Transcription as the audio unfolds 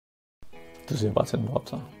Du siger bare til den, du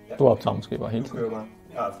optager. Du optager måske bare helt. Du kører bare.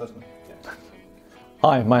 Ja, først nu.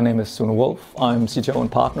 Hi, my name is Sune Wolf. I'm CTO and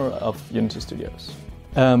partner of Unity Studios.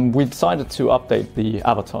 We decided to update the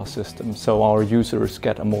avatar system so our users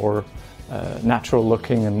get a more natural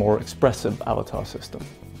looking and more expressive avatar system.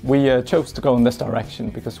 We chose to go in this direction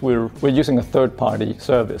because we're using a third-party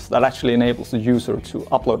service that actually enables the user to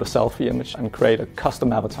upload a selfie image and create a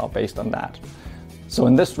custom avatar based on that. So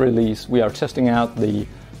in this release, we are testing out the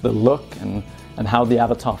look and how the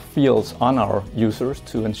avatar feels on our users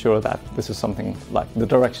to ensure that this is something like the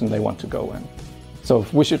direction they want to go in. So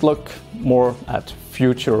we should look more at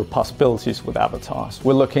future possibilities with avatars.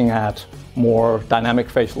 We're looking at more dynamic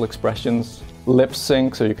facial expressions, lip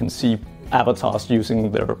sync, so you can see avatars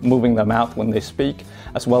moving their mouth when they speak,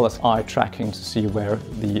 as well as eye tracking to see where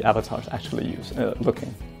the avatar is actually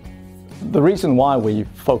looking. The reason why we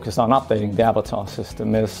focus on updating the avatar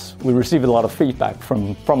system is we receive a lot of feedback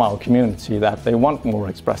from our community that they want more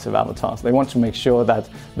expressive avatars. They want to make sure that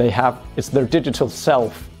it's their digital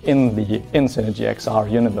self in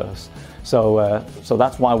SynergyXR universe. So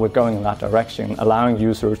that's why we're going in that direction, allowing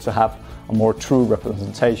users to have a more true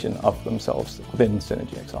representation of themselves within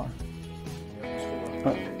SynergyXR.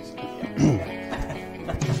 Okay.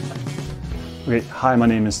 Hi, my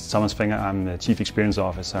name is Thomas Finger. I'm the Chief Experience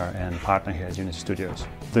Officer and partner here at Unity Studios.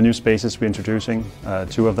 The new spaces we're introducing,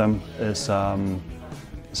 two of them, is an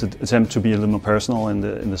attempt to be a little more personal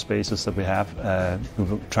in the spaces that we have.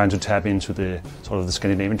 We're trying to tap into the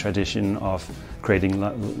Scandinavian tradition of creating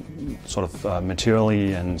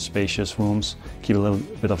materially and spacious rooms, keep a little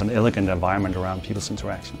bit of an elegant environment around people's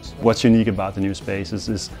interactions. What's unique about the new spaces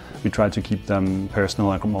is we try to keep them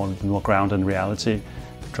personal and more grounded in reality.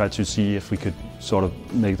 Try to see if we could sort of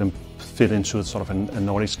make them fit into a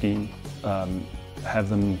Nordic scheme, have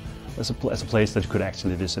them as a place that you could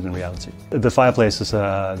actually visit in reality. The fireplace is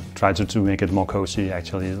try to make it more cozy,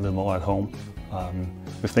 actually a little more at home.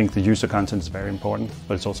 We think the user content is very important,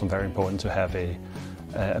 but it's also very important to have a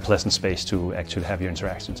pleasant space to actually have your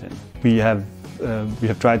interactions in. We have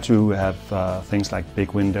tried to have things like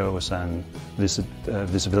big windows and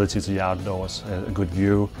visibility to the outdoors, a good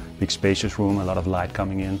view, big spacious room, a lot of light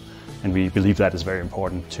coming in, and we believe that is very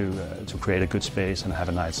important to create a good space and have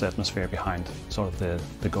a nice atmosphere behind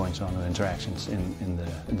the goings on and interactions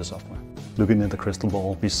in the software. Looking at the crystal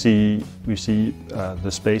ball, we see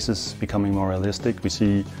the spaces becoming more realistic. We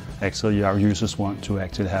see actually our users want to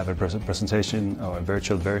actually have a presentation or a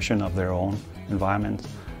virtual version of their own environment.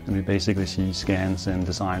 And we basically see scans and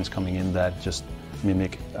designs coming in that just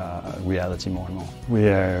mimic reality more and more.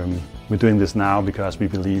 We're doing this now because we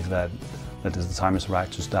believe that the time is right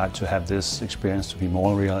to start to have this experience to be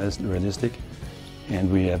more realistic.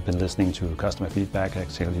 And we have been listening to customer feedback.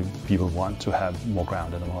 Actually, people want to have more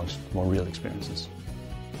grounded and more real experiences.